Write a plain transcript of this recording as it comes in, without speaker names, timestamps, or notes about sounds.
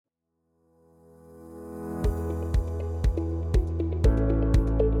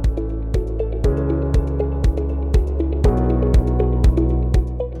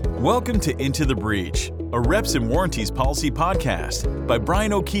Welcome to Into the Breach, a Reps and Warranties policy podcast by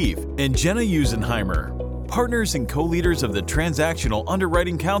Bryan O'Keefe and Gena Usenheimer, partners and co-leaders of the transactional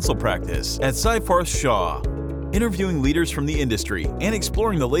underwriting counsel practice at Seyfarth Shaw, interviewing leaders from the industry and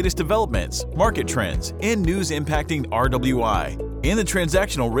exploring the latest developments, market trends, and news impacting RWI and the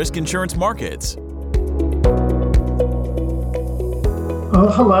transactional risk insurance markets. Well,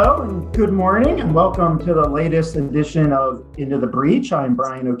 hello and good morning and welcome to the latest edition of Into the Breach. I'm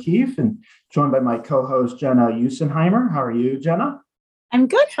Bryan O'Keefe and joined by my co-host Gena Usenheimer. How are you, Gena? I'm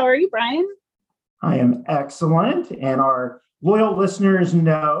good. How are you, Bryan? I am excellent. And our loyal listeners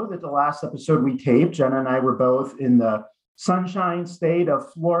know that the last episode we taped, Gena and I were both in the sunshine state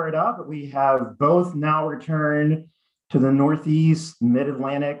of Florida, but we have both now returned to the Northeast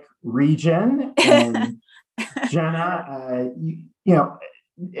Mid-Atlantic region. And Gena,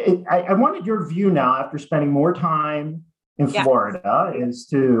 I wanted your view now after spending more time in Florida as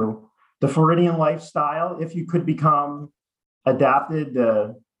to the Floridian lifestyle, if you could become adapted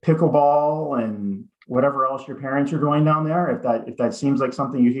to pickleball and whatever else your parents are doing down there, if that seems like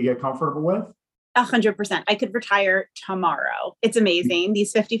something you could get comfortable with. 100%. I could retire tomorrow. It's amazing.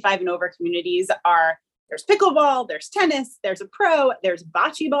 These 55 and over communities there's pickleball, there's tennis, there's a pro, there's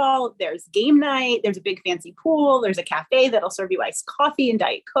bocce ball, there's game night, there's a big fancy pool, there's a cafe that'll serve you iced coffee and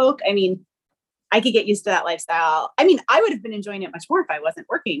Diet Coke. I mean, I could get used to that lifestyle. I mean, I would have been enjoying it much more if I wasn't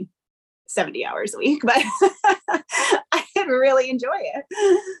working 70 hours a week, but I really enjoy it.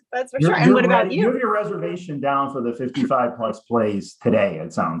 That's for sure. And what about you? You have your reservation down for the 55 plus plays today.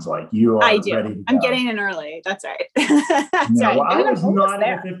 It sounds like you are. I do. Ready to go. I'm getting in early. That's right. That's right. Well, I was not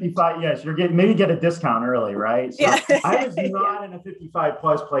there. in a 55. Yes, you're maybe get a discount early, right? So yeah. I was not in a 55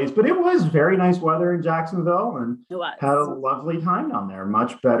 plus plays, but it was very nice weather in Jacksonville and had a lovely time down there.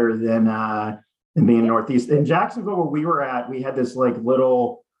 Much better than being Northeast. In Jacksonville, where we were at, we had this like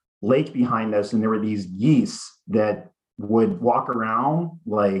little lake behind us, and there were these geese that would walk around.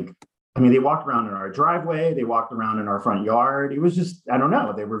 They walked around in our driveway, they walked around in our front yard. It was just, I don't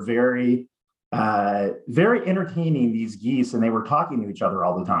know, they were very very entertaining, these geese, and they were talking to each other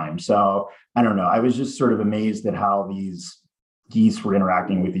all the time. So I don't know, I was just sort of amazed at how these geese were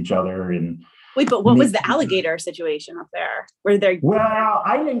interacting with each other. And wait, but what was the alligator situation up there? Well,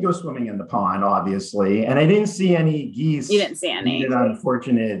 I didn't go swimming in the pond, obviously, and I didn't see any geese. You didn't see any. An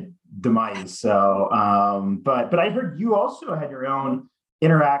unfortunate demise. So, but I heard you also had your own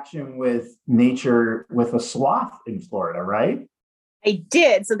interaction with nature with a sloth in Florida, right? I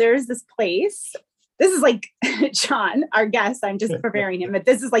did. So there's this place. This is like John, our guest. I'm just preparing him, but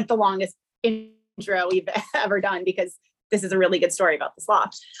this is like the longest intro we've ever done because this is a really good story about the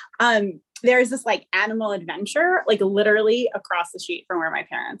sloth. There's this like animal adventure, like literally across the street from where my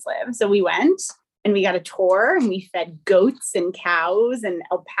parents live. So we went and we got a tour and we fed goats and cows and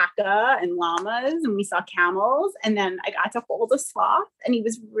alpaca and llamas and we saw camels. And then I got to hold a sloth and he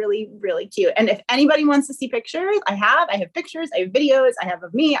was really, really cute. And if anybody wants to see pictures, I have pictures, I have videos, I have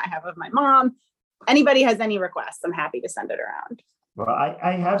of me, I have of my mom. Anybody has any requests, I'm happy to send it around. Well,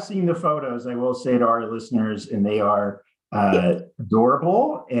 I have seen the photos, I will say to our listeners, and they are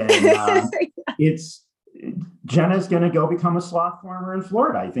adorable. And Gena's going to go become a sloth farmer in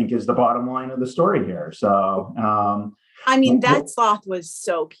Florida, I think is the bottom line of the story here. So, that sloth was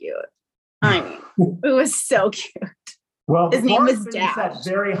so cute. It was so cute. Well, his name was Dash. Set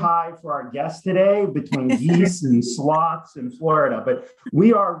very high for our guest today between geese and sloths in Florida, but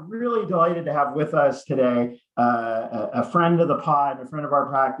we are really delighted to have with us today a friend of the pod, a friend of our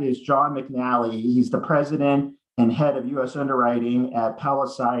practice, John McNally. He's the president and head of U.S. underwriting at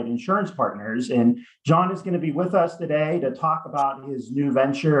Palisade Insurance Partners. And John is going to be with us today to talk about his new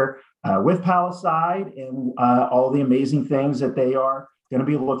venture with Palisade and all the amazing things that they are going to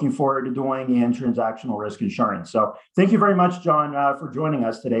be looking forward to doing in transactional risk insurance. So thank you very much, John, for joining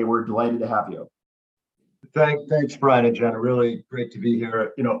us today. We're delighted to have you. Thanks, Bryan and Gena. Really great to be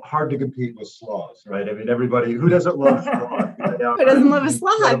here. Hard to compete with sloths, right? I mean, everybody, who doesn't love sloths? Who doesn't love a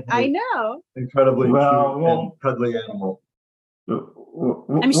sloth? I know. Incredibly cute and cuddly animal.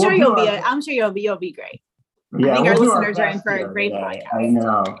 I'm sure you'll be great. Yeah, I think our listeners are in for a great podcast. I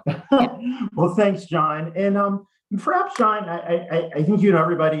know. Well, thanks, John. And perhaps, John, I think you know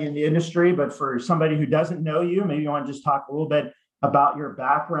everybody in the industry, but for somebody who doesn't know you, maybe you want to just talk a little bit about your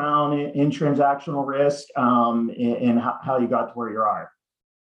background in transactional risk and how you got to where you are.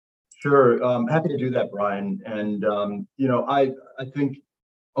 Sure. Happy to do that, Bryan. And, I think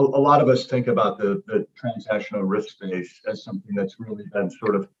a lot of us think about the transactional risk space as something that's really been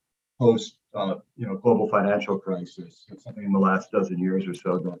sort of post, global financial crisis. It's something in the last dozen years or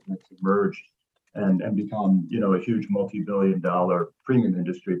so that's emerged. and become, a huge multi-billion-dollar premium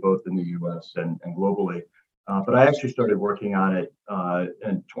industry, both in the U.S. and globally. But I actually started working on it,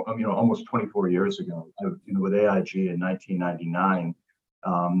 almost 24 years ago. With AIG in 1999,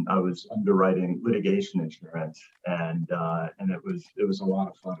 I was underwriting litigation insurance, and it was a lot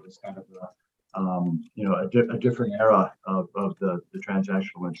of fun. It was kind of a different era of the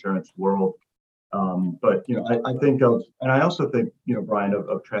transactional insurance world. But I think of, and I also think, Bryan,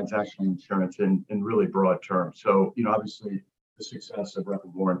 of transactional insurance in really broad terms. So obviously the success of rep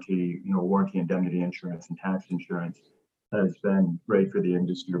and warranty, warranty indemnity insurance and tax insurance has been great for the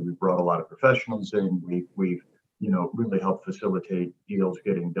industry. We've brought a lot of professionals in. We've really helped facilitate deals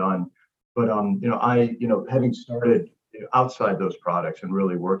getting done. But having started outside those products and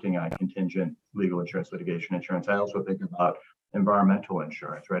really working on contingent legal insurance, litigation insurance, I also think about environmental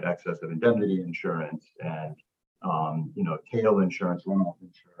insurance, right? Excess of indemnity insurance and tail insurance, runoff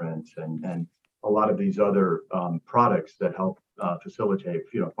insurance, and a lot of these other products that help facilitate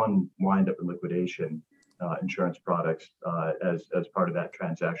fund wind up and liquidation insurance products as part of that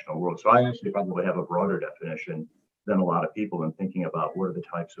transactional world. So I actually probably have a broader definition than a lot of people in thinking about what are the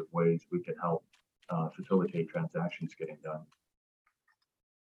types of ways we can help facilitate transactions getting done.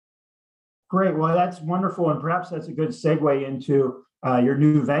 Great. Well, that's wonderful. And perhaps that's a good segue into your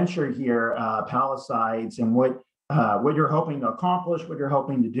new venture here, Palisades, and what you're hoping to accomplish, what you're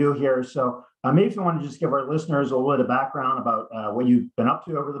hoping to do here. So maybe if you want to just give our listeners a little bit of background about what you've been up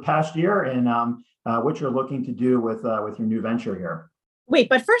to over the past year and what you're looking to do with your new venture here. Wait,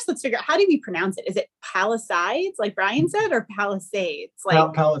 but first let's figure out, how do we pronounce it? Is it Palisades, like Bryan said, or Palisades?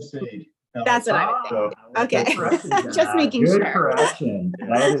 Palisade. That's what I would think. Okay, just making good sure. Correction.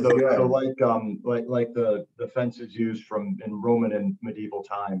 That is good. So like the fences used in Roman and medieval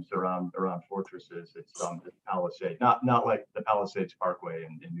times around fortresses, it's Palisade, not like the Palisades Parkway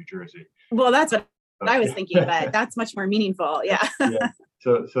in New Jersey. Well, that's what I was thinking, but that's much more meaningful. Yeah. Yeah.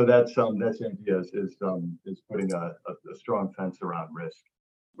 So that's the idea is putting a strong fence around risk.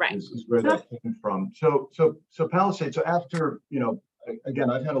 Right. Is where that came from. So Palisade. So after again,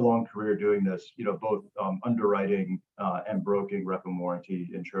 I've had a long career doing this, both underwriting and broking rep and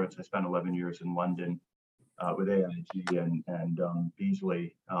warranty insurance. I spent 11 years in London with AIG and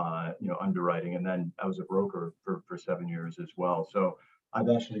Beasley, underwriting, and then I was a broker for 7 years as well. So I've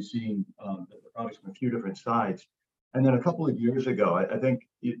actually seen the products from a few different sides. And then a couple of years ago, I think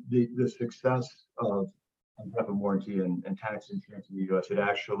the success of rep and warranty and tax insurance in the U.S. it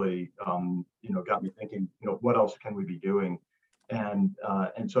actually got me thinking, what else can we be doing? And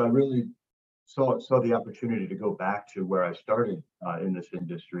so I really saw the opportunity to go back to where I started in this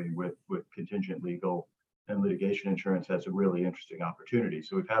industry with contingent legal and litigation insurance as a really interesting opportunity.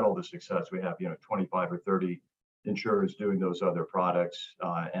 So we've had all the success. We have 25 or 30 insurers doing those other products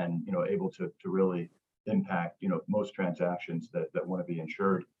and able to really impact most transactions that want to be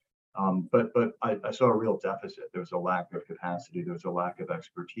insured. But I saw a real deficit. There was a lack of capacity. There was a lack of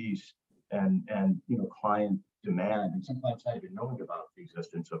expertise and client demand, and sometimes not even knowing about the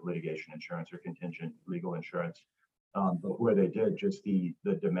existence of litigation insurance or contingent legal insurance. But where they did, just the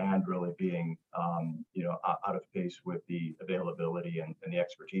demand really being out of pace with the availability and the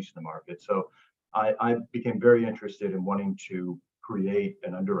expertise in the market. So I became very interested in wanting to create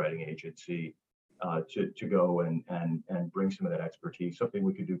an underwriting agency to go and bring some of that expertise, something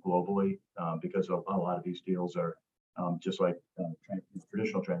we could do globally, because a lot of these deals are just like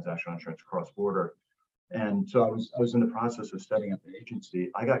traditional transactional insurance cross-border. And so I was in the process of setting up an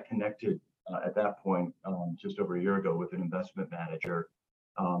agency. I got connected at that point just over a year ago with an investment manager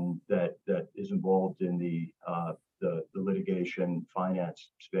that is involved in the litigation finance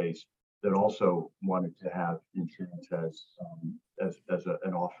space that also wanted to have insurance as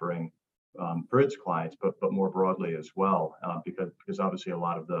an offering for its clients, but more broadly as well, because obviously a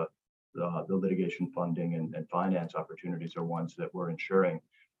lot of the litigation funding and finance opportunities are ones that we're insuring.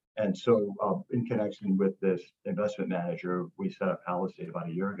 And so in connection with this investment manager, we set up Palisade about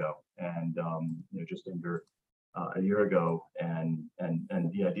a year ago, and just under a year ago. And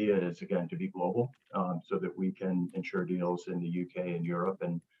the idea is, again, to be global, so that we can insure deals in the UK and Europe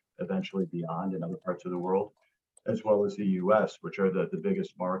and eventually beyond in other parts of the world, as well as the US, which are the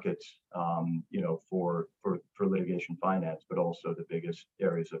biggest markets, for litigation finance, but also the biggest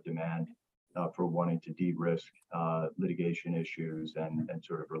areas of demand for wanting to de-risk litigation issues and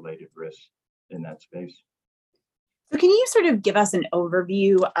sort of related risks in that space. So can you sort of give us an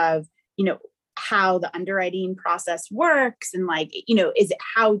overview of, how the underwriting process works, and is it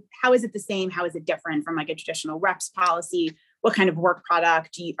how is it the same? How is it different from like a traditional reps policy? What kind of work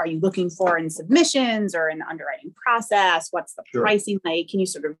product are you looking for in submissions or in the underwriting process? What's the pricing like? Can you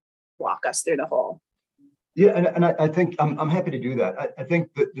sort of walk us through the whole. Yeah, and I think I'm happy to do that. I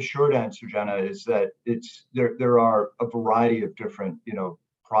think that the short answer, Jenna, is that there are a variety of different,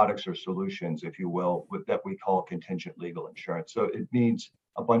 products or solutions, if you will, that we call contingent legal insurance. So it means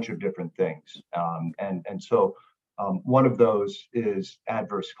a bunch of different things. So one of those is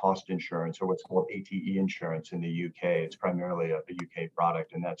adverse cost insurance, or what's called ATE insurance in the UK. It's primarily a UK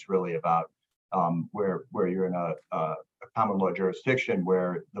product, and that's really about where you're in a common law jurisdiction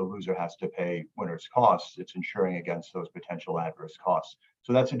where the loser has to pay winner's costs. It's insuring against those potential adverse costs.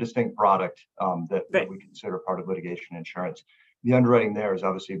 So that's a distinct product that we consider part of litigation insurance. The underwriting there is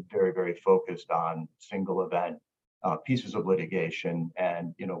obviously very, very focused on single event pieces of litigation,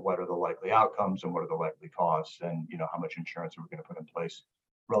 and what are the likely outcomes and what are the likely costs, and how much insurance are we going to put in place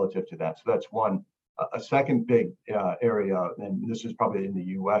relative to that. So that's one. A second big area, and this is probably in the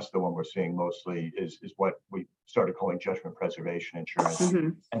U.S. the one we're seeing mostly, is what we started calling judgment preservation insurance,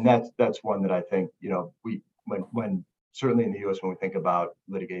 and that's one that I think when certainly in the U.S. when we think about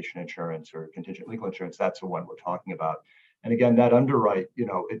litigation insurance or contingent legal insurance, that's the one we're talking about. And again, that underwrite,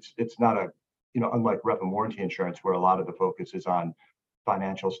 it's not a unlike rep and warranty insurance, where a lot of the focus is on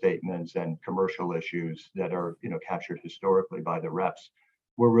financial statements and commercial issues that are captured historically by the reps.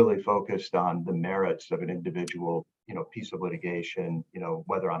 We're really focused on the merits of an individual, piece of litigation,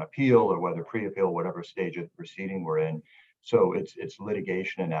 whether on appeal or whether pre-appeal, whatever stage of the proceeding we're in. So it's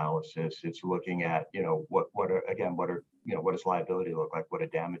litigation analysis. It's looking at, what does liability look like? What do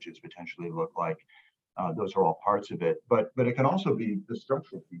damages potentially look like? Those are all parts of it, but it can also be the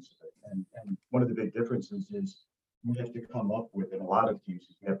structural piece of it. And one of the big differences is we have to come up with, in a lot of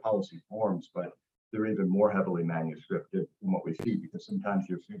cases, we have policy forms, but they're even more heavily manuscripted than what we see, because sometimes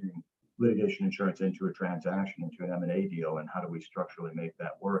you're fitting litigation insurance into a transaction, into an M&A deal, and how do we structurally make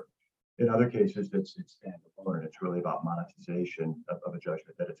that work? In other cases, it's standalone, and it's really about monetization of a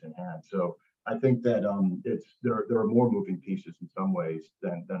judgment that it's in hand. So I think that there are more moving pieces in some ways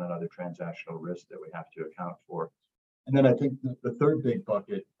than another transactional risk that we have to account for. And then I think the third big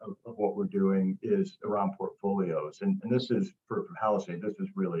bucket of what we're doing is around portfolios. And this is for Palisade, this is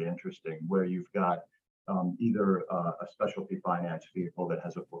really interesting, where you've got either a specialty finance vehicle that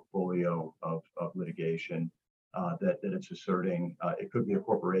has a portfolio of litigation that it's asserting. It could be a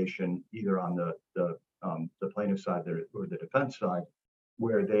corporation, either on the plaintiff side or the defense side,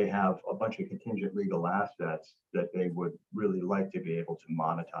 where they have a bunch of contingent legal assets that they would really like to be able to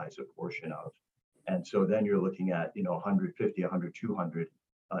monetize a portion of. And so then you're looking at, 150, 100, 200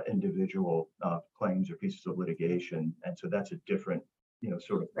 individual claims or pieces of litigation. And so that's a different,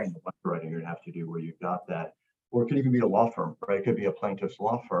 sort of thing of underwriting you're going to have to do, where you've got that. Or it could even be a law firm, right? It could be a plaintiff's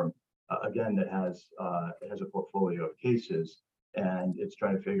law firm, again, that has a portfolio of cases. And it's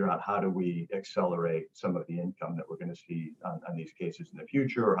trying to figure out, how do we accelerate some of the income that we're going to see on these cases in the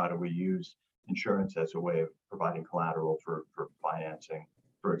future? Or how do we use insurance as a way of providing collateral for financing,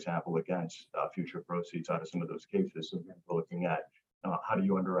 for example, against future proceeds out of some of those cases? So we're looking at how do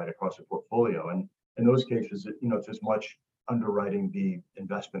you underwrite across a portfolio? And in those cases, it's as much underwriting the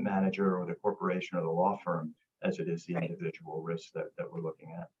investment manager or the corporation or the law firm as it is the individual risks that we're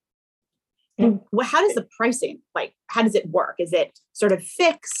looking at. And how does the pricing, how does it work? Is it sort of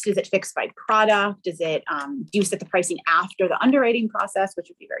fixed? Is it fixed by product? Is it, do you set the pricing after the underwriting process, which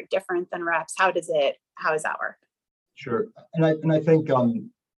would be very different than reps? How does that work? Sure. And I think,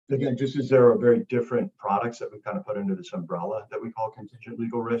 again, just as there are very different products that we kind of put under this umbrella that we call contingent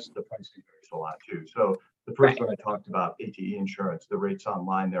legal risk, the pricing varies a lot too. So the first one I talked about, ATE insurance, the rates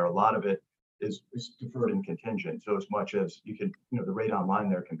online there, a lot of it is deferred and contingent. So as much as you can, the rate online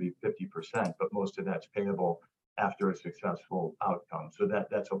there can be 50%, but most of that's payable after a successful outcome. So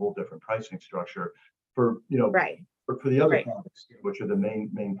that's a whole different pricing structure. For for the other products, which are the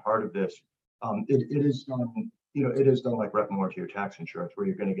main part of this, it is done. It is done like rep and warranty or tax insurance, where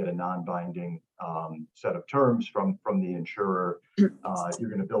you're going to get a non-binding set of terms from the insurer. You're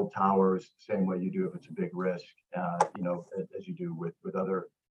going to build towers the same way you do if it's a big risk, as you do with other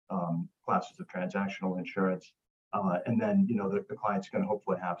classes of transactional insurance. And then, the client's going to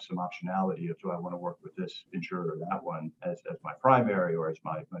hopefully have some optionality of, do I want to work with this insurer or that one as my primary or as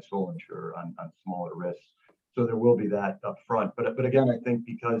my sole insurer on smaller risks. So there will be that up front. But again, I think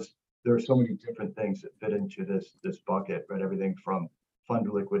because there are so many different things that fit into this bucket, right? Everything from fund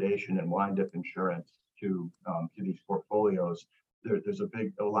liquidation and wind-up insurance to these portfolios. There's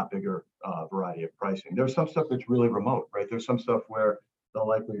a lot bigger variety of pricing. There's some stuff that's really remote, right? There's some stuff where the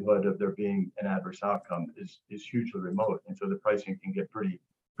likelihood of there being an adverse outcome is hugely remote, and so the pricing can get pretty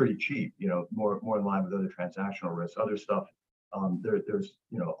cheap. More in line with other transactional risks. Other stuff, there's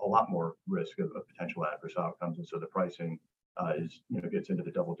a lot more risk of potential adverse outcomes, and so the pricing is, gets into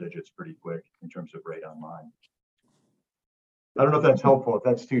the double digits pretty quick in terms of rate online. I don't know if that's helpful, if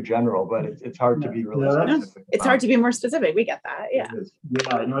that's too general, but it's hard to be really specific. It's hard to be more specific. We get that. Yeah.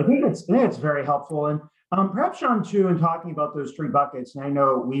 Yeah, I think it's very helpful. And perhaps, John, too, in talking about those three buckets, and I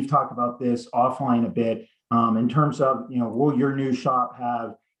know we've talked about this offline a bit, in terms of, will your new shop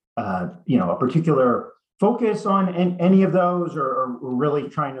have, a particular focus on any of those, or really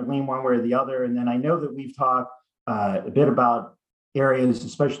trying to lean one way or the other? And then I know that we've talked a bit about areas,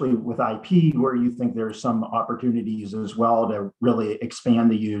 especially with IP, where you think there's some opportunities as well to really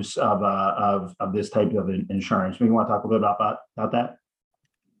expand the use of this type of insurance. Maybe you want to talk a little bit about that?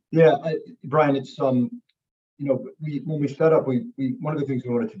 Yeah, Bryan, it's when we set up, we one of the things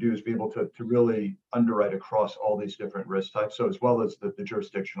we wanted to do is be able to really underwrite across all these different risk types. So as well as the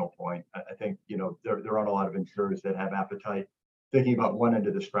jurisdictional point, I think there aren't a lot of insurers that have appetite thinking about one end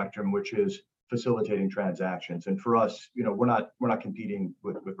of the spectrum, which is facilitating transactions. And for us, we're not competing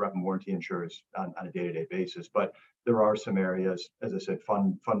with rep and warranty insurers on a day-to-day basis, but there are some areas, as I said,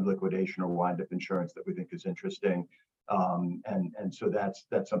 fund liquidation or wind-up insurance that we think is interesting. And so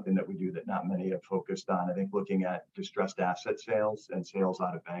that's something that we do that not many have focused on. I think looking at distressed asset sales and sales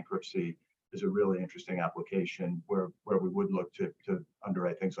out of bankruptcy is a really interesting application where we would look to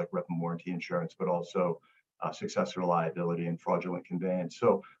underwrite things like rep and warranty insurance, but also successor liability and fraudulent conveyance.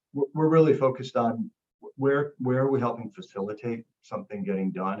 So we're really focused on where are we helping facilitate something getting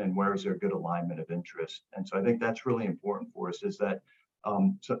done, and where is there good alignment of interest. And so I think that's really important for us, is that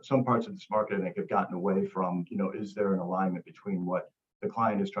some parts of this market, I think, have gotten away from, is there an alignment between what the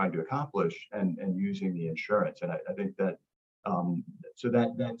client is trying to accomplish and using the insurance. And I think that so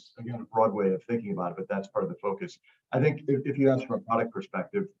that's, again, a broad way of thinking about it, but that's part of the focus. I think if you ask from a product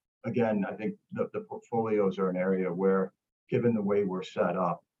perspective, again, I think the portfolios are an area where, given the way we're set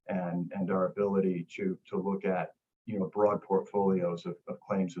up and our ability to look at broad portfolios of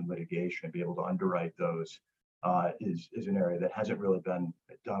claims and litigation, be able to underwrite those, is an area that hasn't really been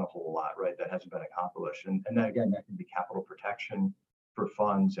done a whole lot, right? That hasn't been accomplished. And then again, that can be capital protection for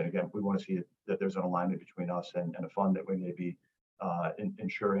funds. And again, we want to see that there's an alignment between us and a fund that we may be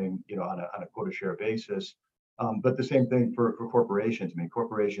insuring, on a quota share basis. But the same thing for corporations. I mean,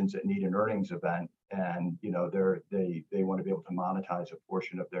 corporations that need an earnings event, and they want to be able to monetize a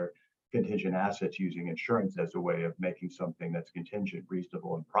portion of their contingent assets using insurance as a way of making something that's contingent,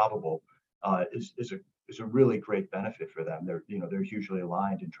 reasonable, and probable, is a really great benefit for them. They're hugely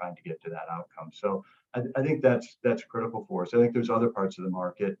aligned in trying to get to that outcome. So I think that's critical for us. I think there's other parts of the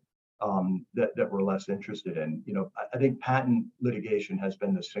market that we're less interested in. I think patent litigation has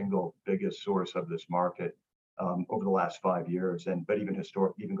been the single biggest source of this market over the last 5 years, but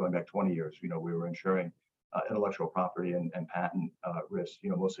even going back 20 years, we were insuring intellectual property and patent risks,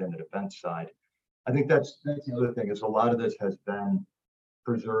 mostly on the defense side. I think that's the other thing, is a lot of this has been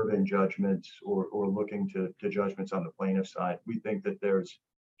preserving judgments or looking to judgments on the plaintiff side. We think that there's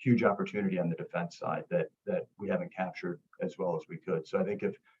huge opportunity on the defense side that we haven't captured as well as we could. So I think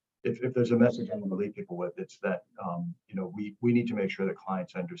if there's a message I want to leave people with, it's that we need to make sure that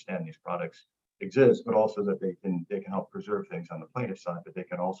clients understand these products exist, but also that they can help preserve things on the plaintiff side, but they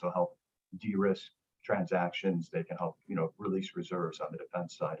can also help de-risk transactions. They can help release reserves on the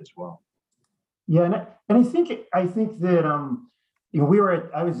defense side as well. Yeah, and I think that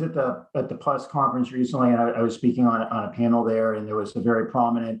I was at the Plus conference recently, and I was speaking on a panel there, and there was a very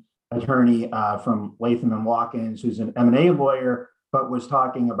prominent attorney from Latham & Watkins, who's an M&A lawyer, but was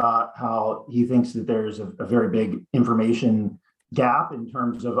talking about how he thinks that there's a very big information gap in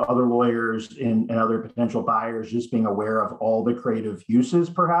terms of other lawyers and other potential buyers just being aware of all the creative uses,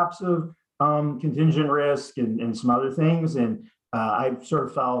 perhaps, of contingent risk and some other things. And I've sort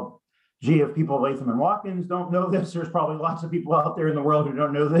of felt, gee, if people at Latham & Watkins don't know this, there's probably lots of people out there in the world who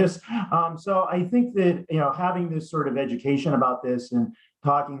don't know this. So I think that, having this sort of education about this and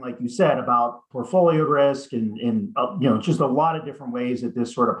talking, like you said, about portfolio risk and just a lot of different ways that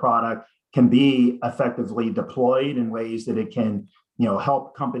this sort of product can be effectively deployed in ways that it can,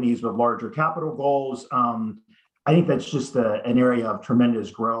 help companies with larger capital goals. I think that's just an area of tremendous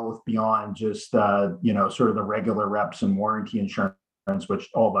growth beyond just, sort of the regular reps and warranty insurance, which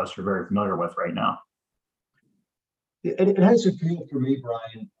all of us are very familiar with right now. It has a feel for me,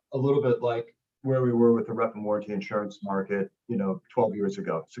 Bryan, a little bit like where we were with the rep and warranty insurance market, 12 years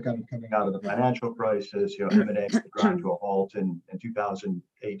ago. So kind of coming out of the financial crisis, M&A ground to a halt in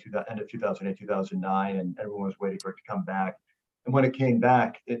 2008, end of 2008, 2009, and everyone was waiting for it to come back. And when it came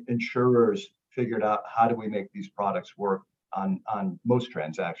back, insurers figured out, how do we make these products work on most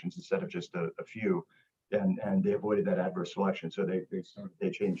transactions instead of just a few, and they avoided that adverse selection. So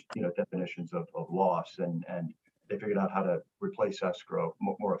they changed definitions of loss and figured out how to replace escrow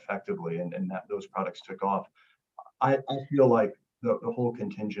more effectively, and that those products took off. I feel like the whole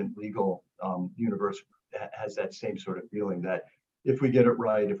contingent legal universe has that same sort of feeling that if we get it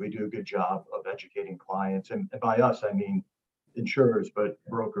right, if we do a good job of educating clients, and by us, I mean insurers, but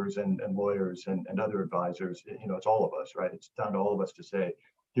brokers and lawyers and other advisors, it's all of us, right? It's down to all of us to say,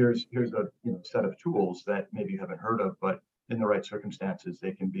 here's a set of tools that maybe you haven't heard of, but in the right circumstances,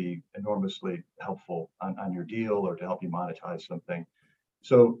 they can be enormously helpful on your deal or to help you monetize something.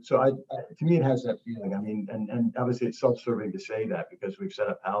 So I to me, it has that feeling. I mean, and obviously it's self-serving to say that because we've set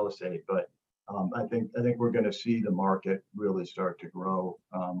up Palisade, but I think we're going to see the market really start to grow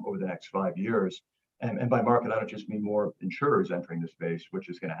over the next 5 years. And by market, I don't just mean more insurers entering the space, which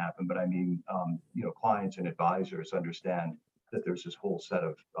is going to happen, but I mean, clients and advisors understand that there's this whole set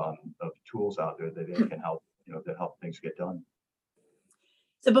of tools out there that they can help, that help things get done.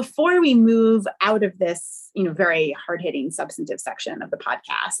 So before we move out of this, very hard-hitting substantive section of the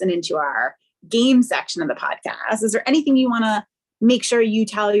podcast and into our game section of the podcast, is there anything you want to make sure you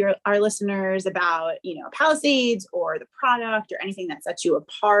tell our listeners about, Palisades or the product or anything that sets you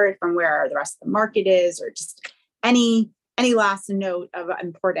apart from where the rest of the market is, or just any last note of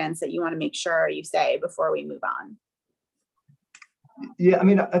importance that you want to make sure you say before we move on? Yeah, I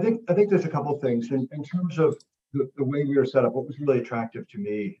mean, I think there's a couple of things in terms of the way we were set up. What was really attractive to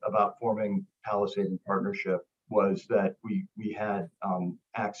me about forming Palisade in partnership was that we had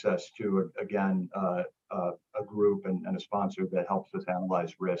access to a group and a sponsor that helps us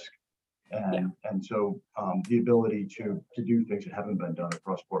analyze risk, and so the ability to do things that haven't been done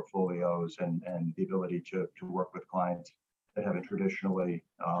across portfolios, and the ability to work with clients that haven't traditionally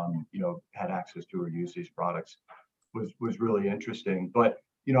had access to or used these products was really interesting. But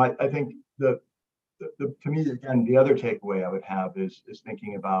I think to me, again, the other takeaway I would have is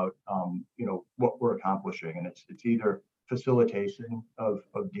thinking about what we're accomplishing, and it's either facilitation of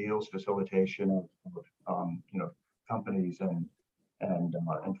deals, facilitation of companies and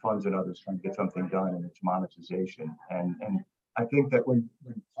funds and others trying to get something done, and it's monetization. And I think that when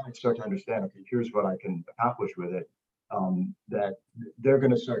clients start to understand, okay, here's what I can accomplish with it, that they're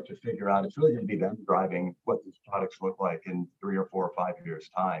going to start to figure out it's really going to be them driving what these products look like in 3 or 4 or 5 years'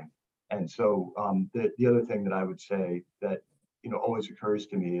 time. And so the other thing that I would say that always occurs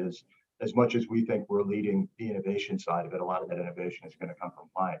to me is, as much as we think we're leading the innovation side of it, a lot of that innovation is going to come from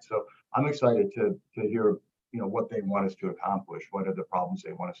clients. So I'm excited to hear what they want us to accomplish, what are the problems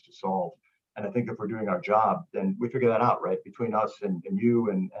they want us to solve. And I think if we're doing our job, then we figure that out, right? Between us and you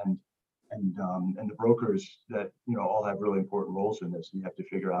and the brokers that all have really important roles in this. We have to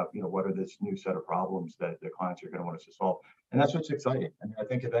figure out what are this new set of problems that the clients are going to want us to solve, and that's what's exciting. I mean, I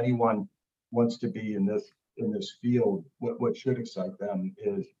think if anyone wants to be in this field, what should excite them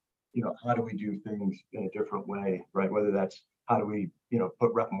is how do we do things in a different way, right? Whether that's how do we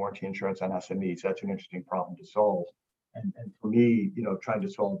put rep and warranty insurance on SMEs. That's an interesting problem to solve. And for me, trying to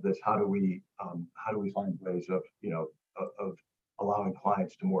solve this, how do we find ways of allowing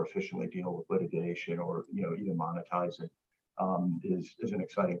clients to more efficiently deal with litigation, or even monetize it, is an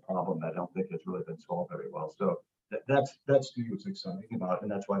exciting problem that I don't think has really been solved very well. So that's what's exciting about,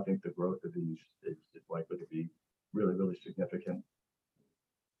 and that's why I think the growth of these is likely to be really, really significant.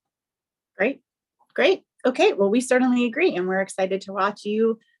 Great. Okay, well, we certainly agree, and we're excited to watch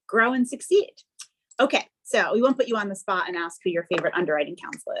you grow and succeed. Okay, so we won't put you on the spot and ask who your favorite underwriting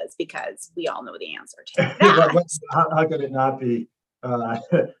counsel is, because we all know the answer to that. How could it not be? How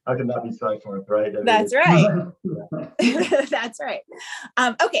could not be Cyforth, right? That's right. That's right.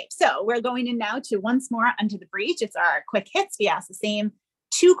 Okay, so we're going in now to once more Under the Breach. It's our quick hits. We ask the same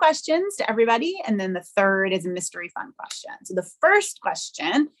 2 questions to everybody, and then the third is a mystery fun question. So the first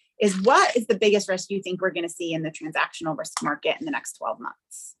question is, what is the biggest risk you think we're going to see in the transactional risk market in the next 12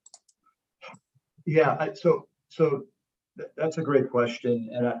 months? Yeah, so that's a great question,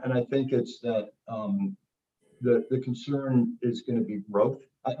 and I think it's that the concern is going to be growth.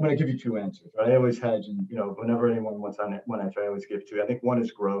 I'm going to give you 2 answers. Right? I always hedge, and whenever anyone wants on it, one answer I always give 2. I think one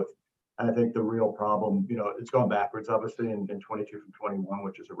is growth, and I think the real problem, it's gone backwards obviously in 22 from 21,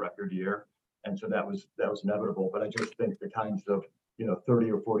 which is a record year, and so that was inevitable. But I just think the kinds of 30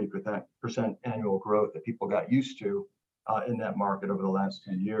 or 40% annual growth that people got used to in that market over the last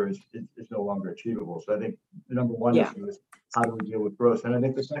 10 years is no longer achievable. So I think the number one issue is how do we deal with growth? And I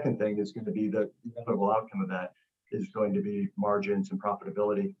think the second thing is going to be the inevitable outcome of that is going to be margins and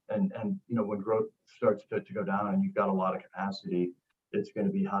profitability. And when growth starts to go down and you've got a lot of capacity, it's going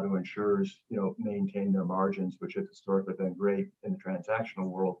to be how do insurers maintain their margins, which have historically been great in the transactional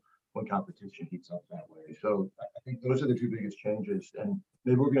world, when competition heats up that way. So I think those are the two biggest changes, and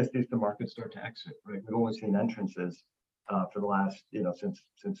maybe we're going to see the market start to exit. Right, we've only seen entrances for the last, since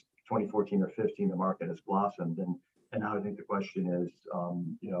 2014 or 15, the market has blossomed, and now I think the question is,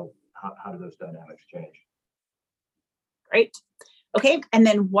 how do those dynamics change? Great. Okay. And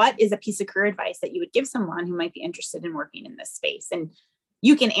then what is a piece of career advice that you would give someone who might be interested in working in this space? And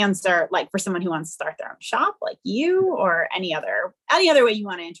you can answer like for someone who wants to start their own shop like you, or any other way you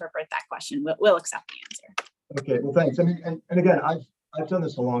want to interpret that question. We'll accept the answer. Okay. Well, thanks. I mean, and again, I've done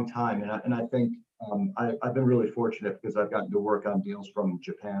this a long time, and I think I've been really fortunate because I've gotten to work on deals from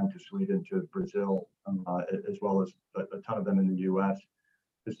Japan to Sweden to Brazil, as well as a ton of them in the U.S.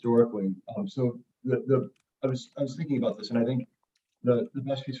 historically. So I was thinking about this, and I think the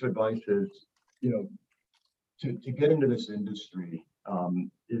best piece of advice is, to get into this industry,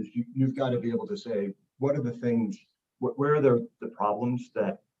 is you've got to be able to say, what are the things, where are the problems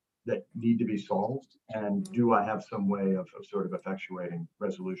that need to be solved, and do I have some way of sort of effectuating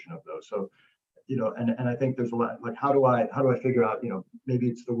resolution of those? So, and I think there's a lot, like, how do I figure out, maybe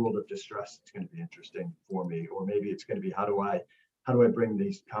it's the world of distress that's going to be interesting for me, or maybe it's going to be, how do I bring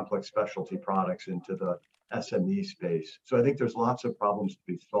these complex specialty products into the SME space? So I think there's lots of problems to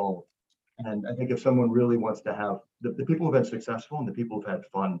be solved. And I think if someone really wants to have, the people who've been successful and the people who've had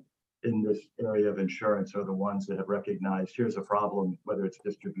fun in this area of insurance are the ones that have recognized, here's a problem, whether it's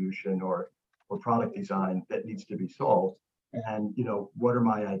distribution or product design, that needs to be solved. And, what are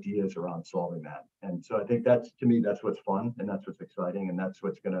my ideas around solving that? And so I think to me, that's what's fun, and that's what's exciting, and that's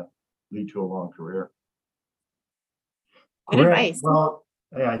what's going to lead to a long career. Good advice. Well,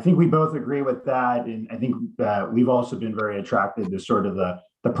 yeah, I think we both agree with that. And I think we've also been very attracted to sort of the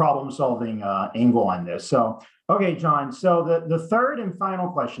problem solving angle on this. So, okay, John, so the third and final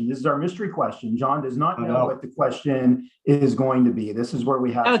question, this is our mystery question. John does not know what the question is going to be. This is where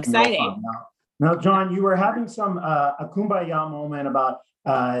we have some exciting. real fun. Now, John, you were having some a kumbaya moment about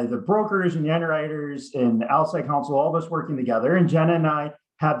the brokers and the underwriters and the outside counsel, all of us working together. And Gena and I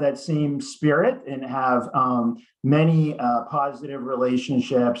have that same spirit and have many positive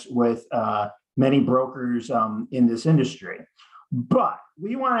relationships with many brokers in this industry. But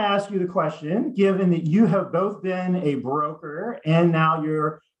we want to ask you the question, given that you have both been a broker and now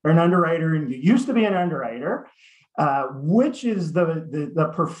you're an underwriter, and you used to be an underwriter, which is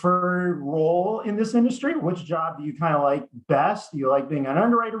the preferred role in this industry? Which job do you kind of like best? Do you like being an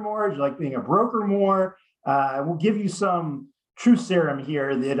underwriter more? Do you like being a broker more? We'll give you some truth serum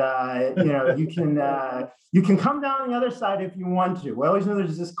here that you can come down the other side if you want to. We always know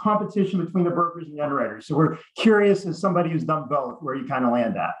there's this competition between the brokers and the underwriters. So we're curious, as somebody who's done both, where you kind of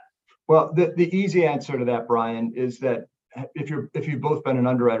land at. Well, the easy answer to that, Bryan, is that if you've both been an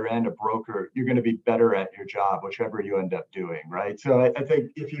underwriter and a broker, you're going to be better at your job, whichever you end up doing, right? So I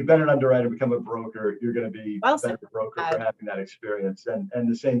think if you've been an underwriter, become a broker, you're going to be a better broker for having that experience, and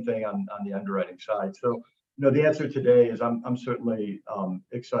the same thing on the underwriting side. So, the answer today is I'm certainly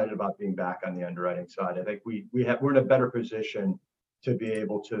excited about being back on the underwriting side. I think we're in a better position to be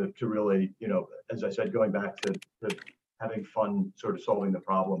able to really, as I said, going back to having fun sort of solving the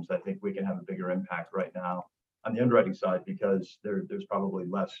problems. I think we can have a bigger impact right now on the underwriting side because there's probably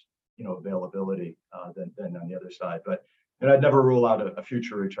less, availability than on the other side. But I'd never rule out a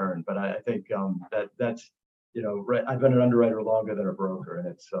future return. But I think that's right. I've been an underwriter longer than a broker, and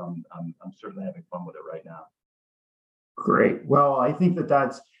it's I'm certainly having fun with it right now. Great. Well, I think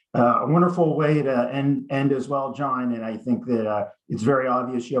that's a wonderful way to end as well, John. And I think that it's very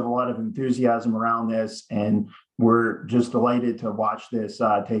obvious you have a lot of enthusiasm around this, and we're just delighted to watch this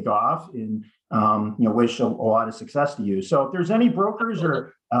take off. And wish a lot of success to you. So, if there's any brokers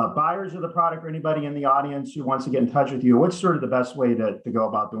or buyers of the product, or anybody in the audience who wants to get in touch with you, what's sort of the best way to go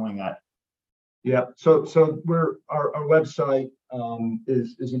about doing that? Yeah, so our website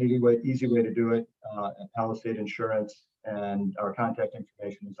is an easy way to do it at Palisade Insurance, and our contact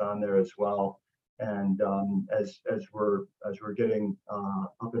information is on there as well. And as we're getting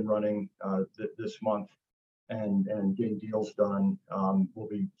up and running this month and getting deals done, we'll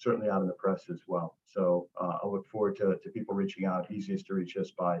be certainly out in the press as well. So I look forward to people reaching out. Easiest to reach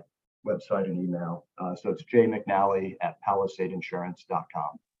us by website and email. So it's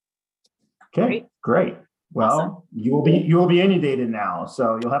jmcnally@palisadeinsurance.com. Okay, great. Well, awesome. you will be inundated now,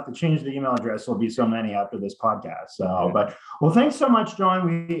 so you'll have to change the email address. There'll be so many after this podcast. So, well, thanks so much,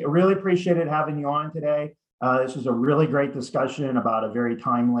 John. We really appreciated having you on today. This was a really great discussion about a very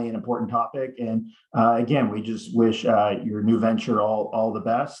timely and important topic. And again, we just wish your new venture all the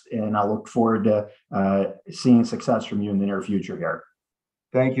best, and I look forward to seeing success from you in the near future here.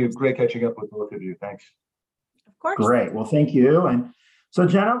 Thank you. Great catching up with both of you. Thanks. Of course. Great. Well, thank you. And So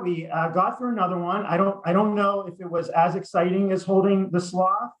Jenna, we got through another one. I don't know if it was as exciting as holding the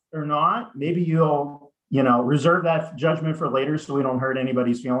sloth or not. Maybe you'll, reserve that judgment for later so we don't hurt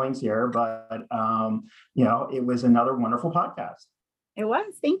anybody's feelings here. But, it was another wonderful podcast. It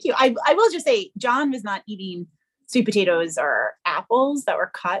was. Thank you. I will just say, John was not eating sweet potatoes or apples that were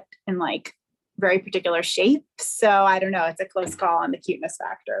cut in like very particular shapes. So I don't know. It's a close call on the cuteness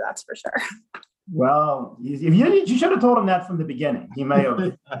factor. That's for sure. Well, if you should have told him that from the beginning. He may have,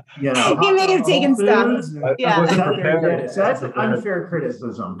 he may have taken stuff. Yeah, so that's an unfair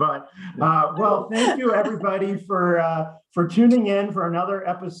criticism. But well, thank you everybody for tuning in for another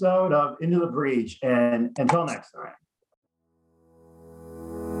episode of Into the Breach. And until next time.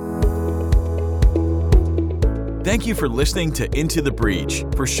 Thank you for listening to Into the Breach.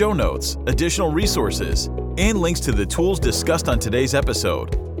 For show notes, additional resources, and links to the tools discussed on today's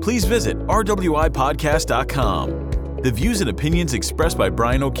episode, please visit rwipodcast.com. The views and opinions expressed by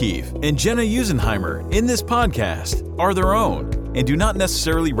Bryan O'Keefe and Gena Usenheimer in this podcast are their own and do not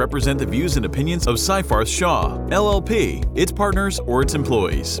necessarily represent the views and opinions of Seyfarth Shaw, LLP, its partners, or its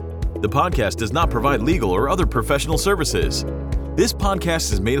employees. The podcast does not provide legal or other professional services. This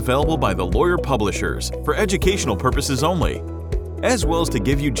podcast is made available by the Lawyer Publishers for educational purposes only, as well as to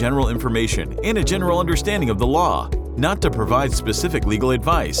give you general information and a general understanding of the law, not to provide specific legal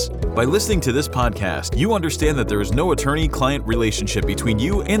advice. By listening to this podcast, you understand that there is no attorney-client relationship between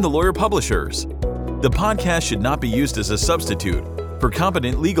you and the Lawyer Publishers. The podcast should not be used as a substitute for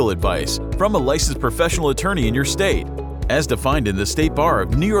competent legal advice from a licensed professional attorney in your state, as defined in the State Bar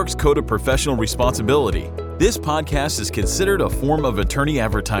of New York's Code of Professional Responsibility. This podcast is considered a form of attorney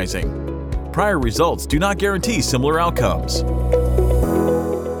advertising. Prior results do not guarantee similar outcomes.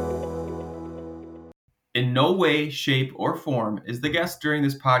 In no way, shape, or form is the guest during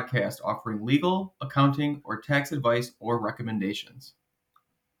this podcast offering legal, accounting, or tax advice or recommendations.